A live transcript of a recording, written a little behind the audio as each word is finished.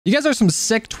You guys are some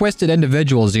sick, twisted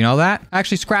individuals, you know that?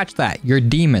 Actually, scratch that. You're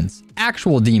demons.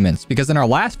 Actual demons. Because in our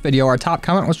last video, our top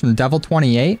comment was from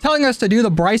Devil28, telling us to do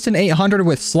the Bryson 800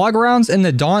 with slug rounds and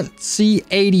the Daunt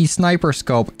C80 sniper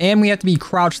scope, and we have to be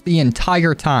crouched the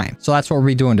entire time. So that's what we'll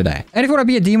be doing today. And if you want to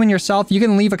be a demon yourself, you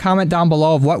can leave a comment down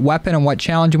below of what weapon and what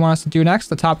challenge you want us to do next.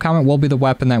 The top comment will be the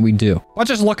weapon that we do. Let's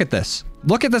just look at this.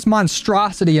 Look at this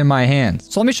monstrosity in my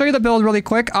hands. So let me show you the build really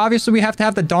quick. Obviously, we have to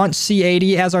have the Daunt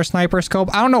C80 as our sniper scope.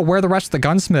 I don't know where the rest of the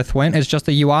gunsmith went. It's just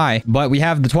the UI. But we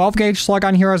have the 12 gauge slug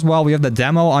on here as well. We have the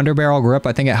demo underbarrel grip.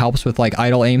 I think it helps with like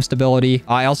idle aim stability.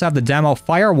 I also have the demo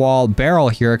firewall barrel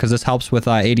here because this helps with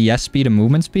ADS speed and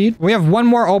movement speed. We have one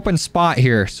more open spot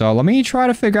here. So let me try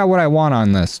to figure out what I want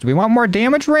on this. Do we want more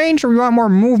damage range or we want more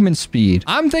movement speed?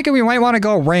 I'm thinking we might want to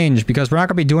go range because we're not going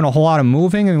to be doing a whole lot of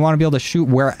moving and we want to be able to shoot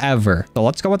wherever. So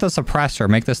let's go with the suppressor.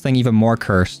 Make this thing even more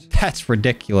cursed. That's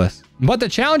ridiculous. But the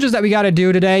challenges that we got to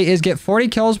do today is get 40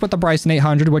 kills with the Bryson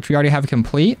 800, which we already have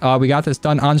complete. We got this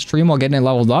done on stream while getting it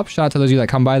leveled up. Shout out to those of you that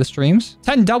come by the streams.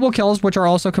 10 double kills, which are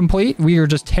also complete. We are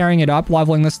just tearing it up,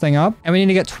 leveling this thing up. And we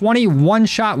need to get 20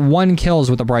 one-shot 1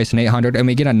 kills with the Bryson 800, and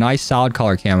we get a nice solid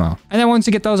color camo. And then once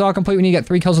you get those all complete, we need to get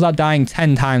 3 kills without dying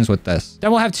 10 times with this.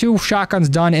 Then we'll have 2 shotguns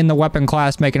done in the weapon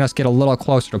class, making us get a little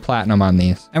closer to platinum on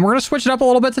these. And we're going to switch it up a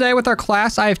little bit today with our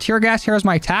class. I have tear gas here as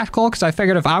my tactical, because I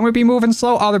figured if I'm going to be moving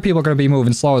slow, other people are going to be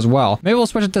moving slow as well. Maybe we'll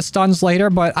switch it to stuns later,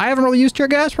 but I haven't really used tear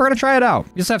gas. We're going to try it out.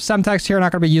 We just have Semtex here.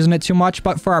 Not going to be using it too much,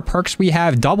 but for our perks, we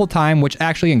have double time, which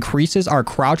actually increases our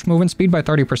crouch movement speed by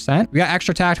 30%. We got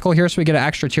extra tactical here, so we get an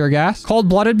extra tear gas.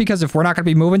 Cold-blooded, because if we're not going to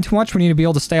be moving too much, we need to be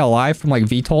able to stay alive from like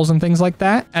VTOLs and things like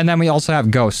that. And then we also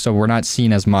have ghosts, so we're not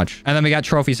seen as much. And then we got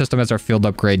trophy system as our field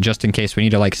upgrade, just in case we need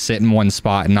to like sit in one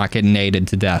spot and not get naded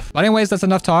to death. But anyways, that's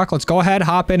enough talk. Let's go ahead,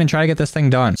 hop in, and try to get this thing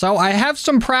done. So I have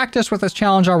some practice with this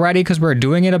challenge already because we're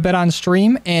doing it a bit on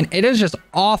stream, and it is just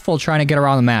awful trying to get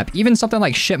around the map. Even something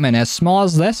like shipment as small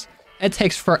as this, it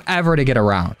takes forever to get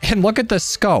around. And look at this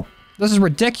scope. This is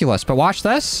ridiculous, but watch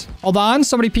this. Hold on,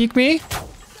 somebody peek me.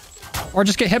 Or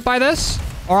just get hit by this.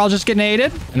 Or I'll just get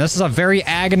naded. And this is a very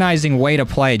agonizing way to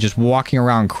play, just walking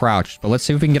around crouched. But let's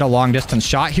see if we can get a long distance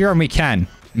shot here, and we can.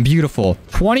 Beautiful.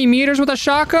 20 meters with a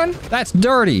shotgun? That's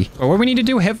dirty. But what we need to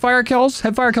do, hipfire kills.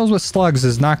 Hipfire kills with slugs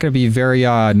is not going to be very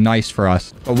nice for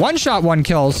us. But one shot, 1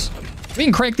 kills. We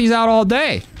can crank these out all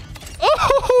day.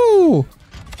 Oh,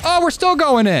 we're still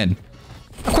going in.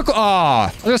 A quick, I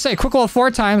was gonna say quick roll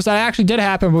 4 times. That actually did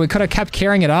happen, but we could have kept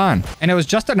carrying it on. And it was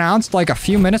just announced like a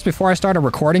few minutes before I started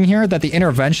recording here that the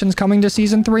intervention's coming to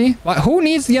season 3. But who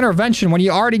needs the intervention when you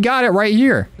already got it right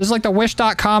here? This is like the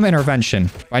wish.com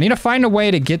intervention. I need to find a way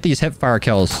to get these hipfire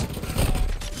kills.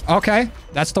 Okay,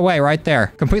 that's the way right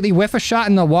there. Completely whiff a shot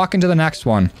and they'll walk into the next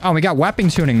one. Oh, we got weapon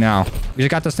tuning now. We just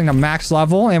got this thing to max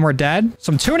level and we're dead.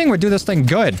 Some tuning would do this thing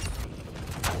good.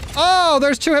 Oh,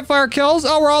 there's 2 hipfire kills.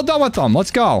 Oh, we're all done with them. Let's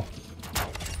go.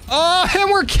 Oh, and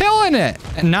we're killing it.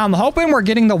 And now I'm hoping we're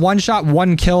getting the 1-shot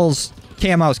 1 kills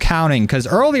camos counting, because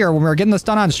earlier when we were getting this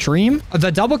done on stream,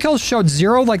 the double kills showed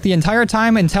 0 like the entire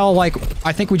time until like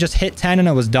I think we just hit 10 and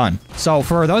it was done. So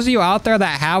for those of you out there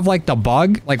that have like the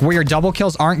bug, like where your double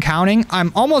kills aren't counting,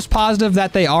 I'm almost positive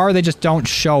that they are. They just don't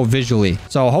show visually.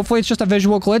 So hopefully it's just a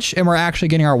visual glitch and we're actually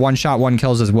getting our 1-shot 1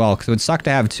 kills as well, because it would suck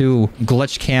to have 2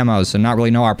 glitched camos and not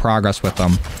really know our progress with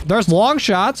them. There's long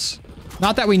shots.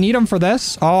 Not that we need them for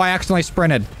this. Oh, I accidentally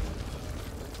sprinted.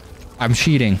 I'm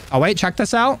cheating. Oh wait, check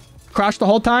this out. Crouched the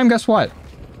whole time. Guess what?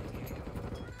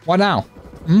 What now?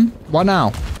 What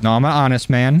now? No, I'm an honest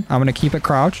man. I'm gonna keep it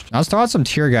crouched. Now let's throw out some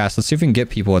tear gas. Let's see if we can get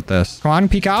people with this. Come on,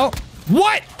 peek out.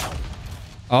 What?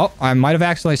 Oh, I might have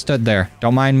accidentally stood there.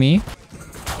 Don't mind me.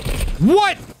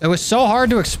 What? It was so hard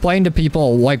to explain to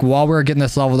people, like, while we were getting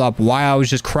this leveled up, why I was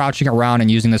just crouching around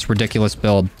and using this ridiculous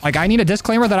build. Like, I need a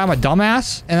disclaimer that I'm a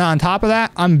dumbass, and on top of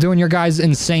that, I'm doing your guys'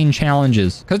 insane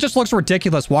challenges. Because it just looks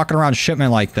ridiculous walking around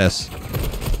shipment like this.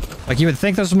 Like, you would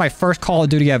think this was my first Call of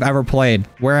Duty I've ever played.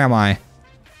 Where am I? I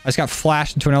just got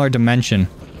flashed into another dimension.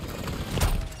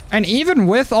 And even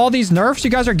with all these nerfs you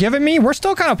guys are giving me, we're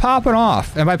still kind of popping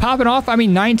off. And by popping off, I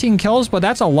mean 19 kills, but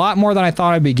that's a lot more than I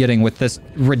thought I'd be getting with this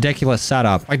ridiculous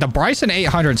setup. Like, the Bryson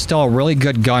 800 is still a really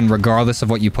good gun, regardless of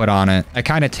what you put on it. It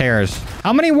kind of tears.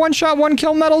 How many 1-shot 1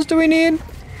 kill medals do we need?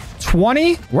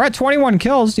 20? We're at 21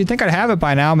 kills. You'd think I'd have it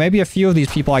by now. Maybe a few of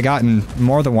these people I got in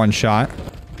more than 1 shot.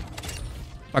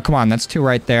 But come on, that's 2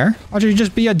 right there. Why don't you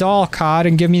just be a doll, COD,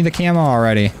 and give me the camo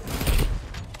already?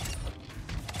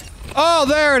 Oh,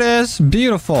 there it is.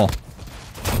 Beautiful.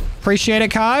 Appreciate it,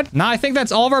 COD. Now, I think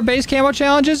that's all of our base camo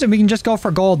challenges, and we can just go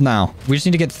for gold now. We just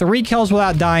need to get 3 kills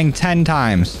without dying 10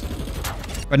 times.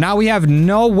 But now we have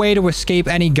no way to escape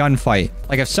any gunfight.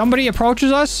 Like, if somebody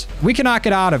approaches us, we cannot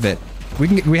get out of it.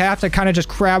 We have to kind of just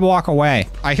crab walk away.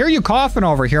 I hear you coughing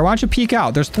over here. Why don't you peek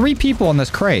out? There's 3 people in this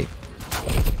crate.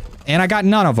 And I got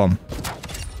none of them.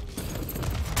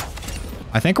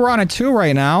 I think we're on a 2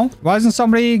 right now. Why doesn't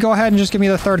somebody go ahead and just give me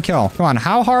the 3rd kill? Come on,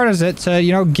 how hard is it to,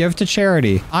 you know, give to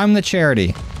charity? I'm the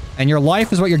charity. And your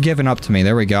life is what you're giving up to me.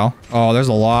 There we go. Oh, there's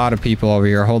a lot of people over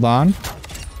here. Hold on.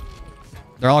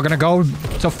 They're all gonna go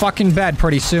to fucking bed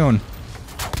pretty soon.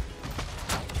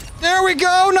 There we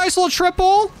go. Nice little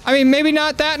triple. I mean, maybe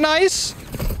not that nice.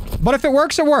 But if it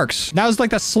works, it works. That was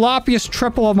like the sloppiest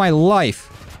triple of my life.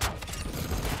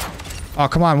 Oh,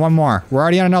 come on. One more. We're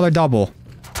already on another double.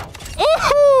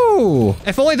 Ooh!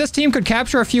 If only this team could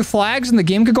capture a few flags and the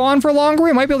game could go on for longer,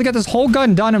 we might be able to get this whole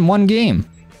gun done in one game.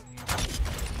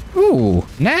 Ooh,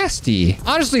 nasty.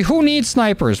 Honestly, who needs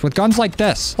snipers with guns like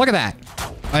this? Look at that.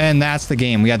 And that's the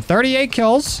game. We had 38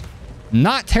 kills.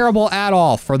 Not terrible at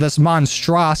all for this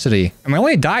monstrosity. And we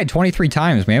only died 23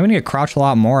 times. Maybe we need to crouch a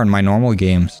lot more in my normal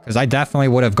games. Because I definitely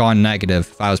would have gone negative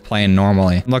if I was playing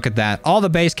normally. Look at that. All the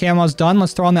base camo's done.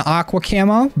 Let's throw on the aqua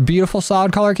camo. Beautiful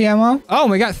solid color camo. Oh,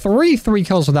 we got 3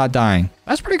 kills without dying.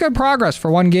 That's pretty good progress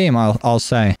for one game, I'll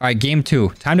say. All right, game 2.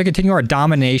 Time to continue our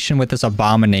domination with this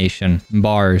abomination.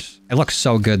 Bars. It looks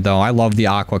so good, though. I love the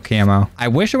aqua camo. I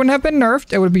wish it wouldn't have been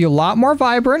nerfed. It would be a lot more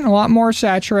vibrant, a lot more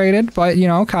saturated. But, you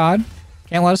know, COD.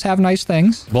 Can't let us have nice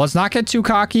things. But let's not get too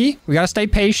cocky. We gotta stay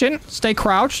patient, stay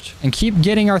crouched, and keep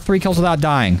getting our 3 kills without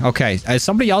dying. Okay, is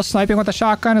somebody else sniping with a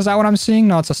shotgun? Is that what I'm seeing?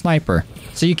 No, it's a sniper.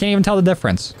 So you can't even tell the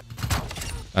difference.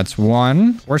 That's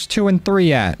 1. Where's 2 and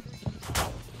 3 at?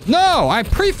 No, I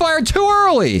pre-fired too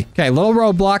early. Okay, little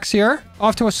roadblocks here.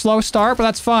 Off to a slow start, but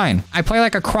that's fine. I play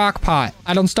like a crock pot.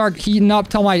 I don't start heating up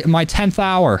till my 10th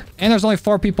hour. And there's only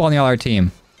 4 people on the other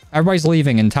team. Everybody's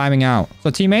leaving and timing out. So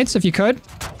teammates, if you could,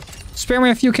 spare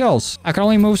me a few kills. I can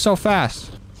only move so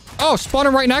fast. Oh,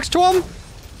 spawning right next to him?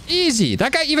 Easy.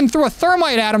 That guy even threw a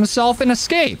thermite at himself and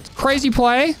escaped. Crazy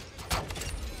play.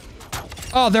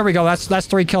 Oh, there we go. That's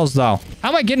 3 kills, though. How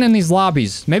am I getting in these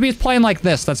lobbies? Maybe it's playing like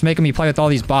this that's making me play with all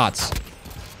these bots.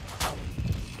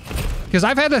 Because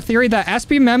I've had the theory that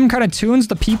SBMM kind of tunes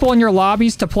the people in your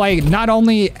lobbies to play not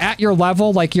only at your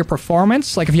level, like your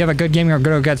performance, like if you have a good game, you're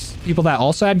good against people that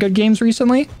also had good games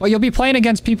recently, but you'll be playing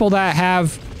against people that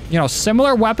have, you know,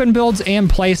 similar weapon builds and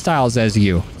play styles as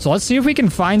you. So let's see if we can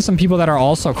find some people that are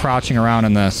also crouching around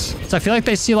in this. So I feel like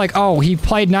they see like, oh, he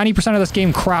played 90% of this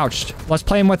game crouched. Let's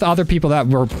play him with other people that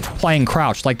were playing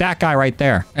crouched, like that guy right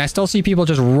there. And I still see people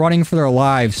just running for their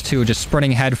lives too, just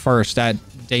sprinting headfirst at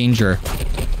danger.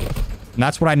 And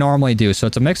that's what I normally do. So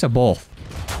it's a mix of both.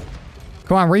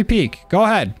 Come on, re-peek. Go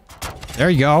ahead. There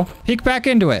you go. Peek back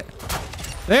into it.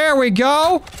 There we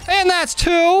go. And that's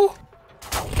 2.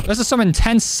 This is some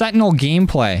intense Sentinel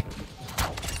gameplay.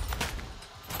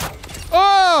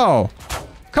 Oh!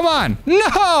 Come on.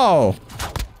 No!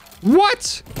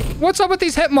 What? What's up with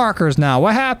these hit markers now?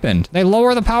 What happened? They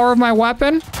lower the power of my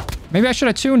weapon? Maybe I should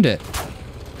have tuned it.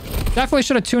 Definitely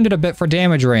should have tuned it a bit for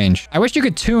damage range. I wish you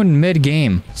could tune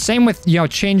mid-game. Same with, you know,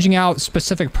 changing out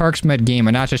specific perks mid-game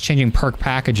and not just changing perk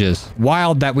packages.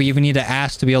 Wild that we even need to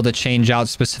ask to be able to change out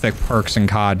specific perks in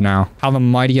COD now. How the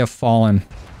mighty have fallen.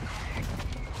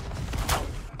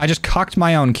 I just cucked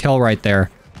my own kill right there.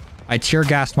 I tear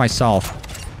gassed myself.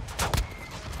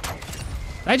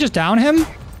 Did I just down him?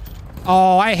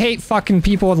 Oh, I hate fucking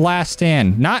people with last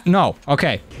stand. No.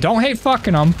 Okay. Don't hate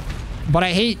fucking them. But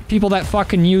I hate people that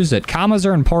fucking use it. Commas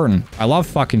are important. I love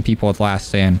fucking people with last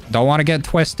stand. Don't want to get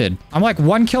twisted. I'm like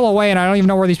 1 kill away and I don't even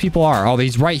know where these people are. Oh,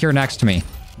 he's right here next to me.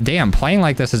 Damn, playing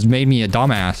like this has made me a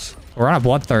dumbass. We're on a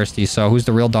bloodthirsty, so who's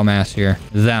the real dumbass here?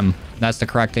 Them. That's the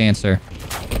correct answer.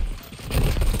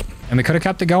 And we could have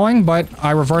kept it going, but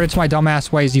I reverted to my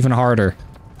dumbass ways even harder.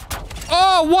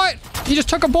 Oh, what? He just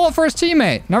took a bullet for his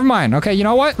teammate. Never mind. Okay, you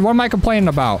know what? What am I complaining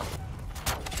about?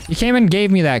 He came and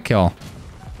gave me that kill.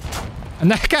 And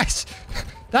that guy's...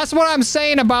 That's what I'm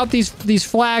saying about these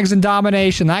flags and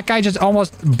domination. That guy just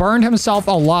almost burned himself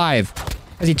alive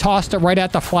as he tossed it right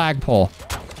at the flagpole.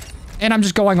 And I'm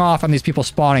just going off on these people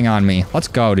spawning on me. Let's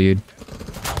go, dude.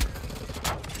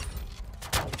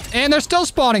 And they're still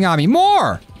spawning on me.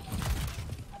 More!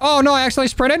 Oh, no, I accidentally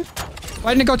sprinted.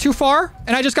 Why didn't it go too far?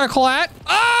 And I just got a collat.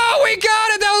 Oh, we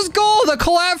got it! That was gold! A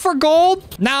collat for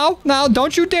gold. Now,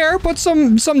 don't you dare put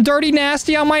some dirty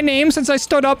nasty on my name since I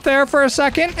stood up there for a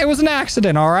second. It was an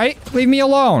accident, all right? Leave me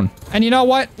alone. And you know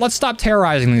what? Let's stop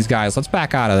terrorizing these guys. Let's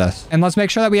back out of this. And let's make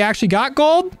sure that we actually got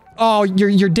gold. Oh,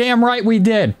 you're damn right we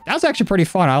did. That was actually pretty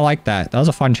fun. I like that. That was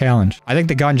a fun challenge. I think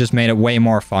the gun just made it way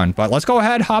more fun. But let's go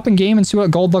ahead, hop in game, and see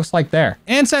what gold looks like there.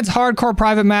 And since hardcore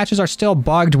private matches are still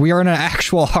bugged, we are in an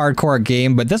actual hardcore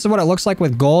game. But this is what it looks like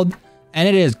with gold. And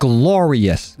it is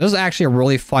glorious. This is actually a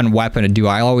really fun weapon to do.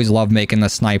 I always love making the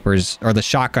snipers or the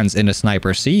shotguns into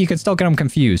snipers. See, you can still get them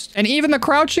confused. And even the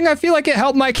crouching, I feel like it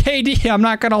helped my KD. I'm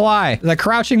not gonna lie. The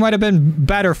crouching might have been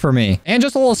better for me. And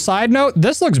just a little side note,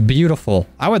 this looks beautiful.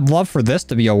 I would love for this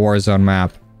to be a Warzone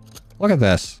map. Look at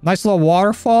this. Nice little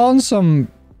waterfall and some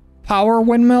power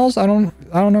windmills. I don't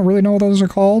really know what those are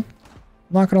called.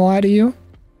 I'm not gonna lie to you.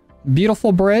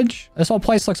 Beautiful bridge. This whole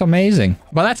place looks amazing.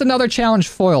 But that's another challenge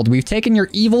foiled. We've taken your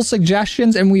evil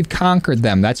suggestions and we've conquered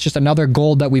them. That's just another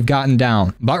gold that we've gotten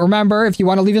down. But remember, if you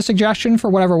want to leave a suggestion for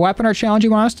whatever weapon or challenge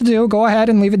you want us to do, go ahead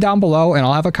and leave it down below and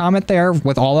I'll have a comment there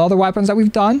with all the other weapons that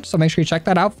we've done. So make sure you check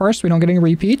that out first so we don't get any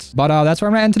repeats. But that's where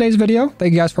I'm going to end today's video.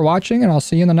 Thank you guys for watching and I'll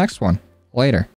see you in the next one. Later.